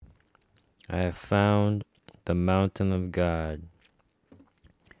I have found the mountain of God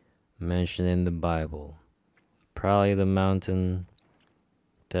mentioned in the Bible. Probably the mountain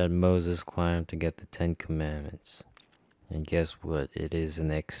that Moses climbed to get the Ten Commandments. And guess what? It is an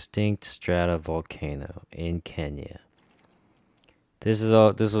extinct stratovolcano in Kenya. This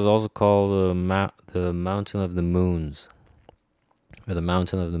was also called the Mountain of the Moons, or the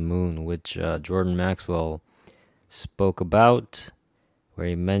Mountain of the Moon, which Jordan Maxwell spoke about, where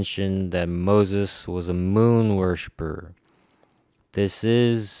he mentioned that Moses was a moon worshiper. This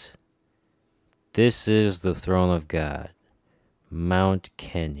is the throne of God, Mount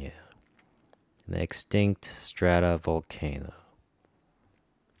Kenya, an extinct stratovolcano.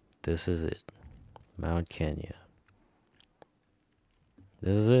 This is it, Mount Kenya.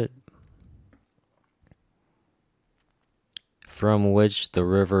 This is it. From which the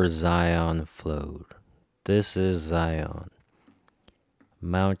river Zion flowed. This is Zion.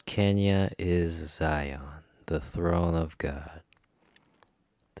 Mount Kenya is Zion, the throne of God.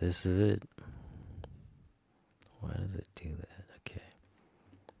 This is it. Why does it do that? Okay.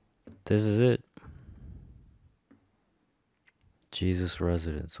 This is it. Jesus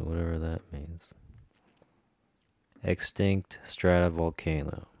residence, whatever that means. Extinct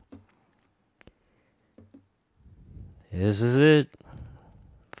stratovolcano. This is it.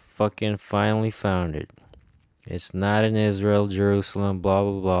 Fucking finally found it. It's not in Israel, Jerusalem, blah,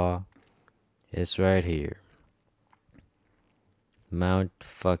 blah, blah. It's right here. Mount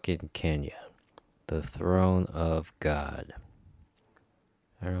fucking Kenya. The throne of God.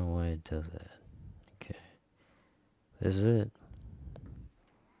 I don't know why it does that. Okay. This is it.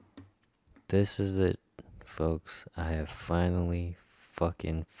 This is it, folks. I have finally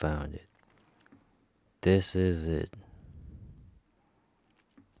fucking found it. This is it.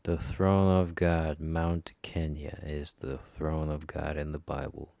 The throne of God, Mount Kenya, is the throne of God in the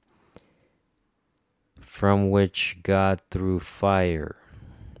Bible, from which God threw fire.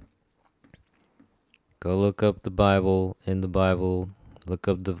 Go look up the Bible. In the Bible, look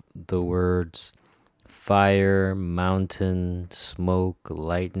up the words fire, mountain, smoke,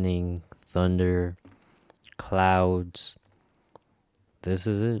 lightning, thunder, clouds. This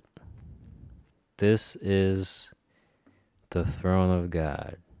is it. This is the throne of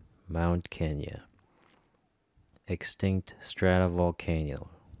God, Mount Kenya, extinct stratovolcano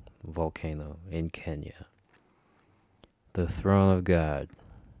in Kenya. The throne of God,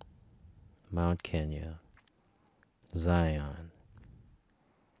 Mount Kenya, Zion.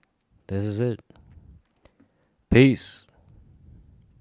 This is it. Peace.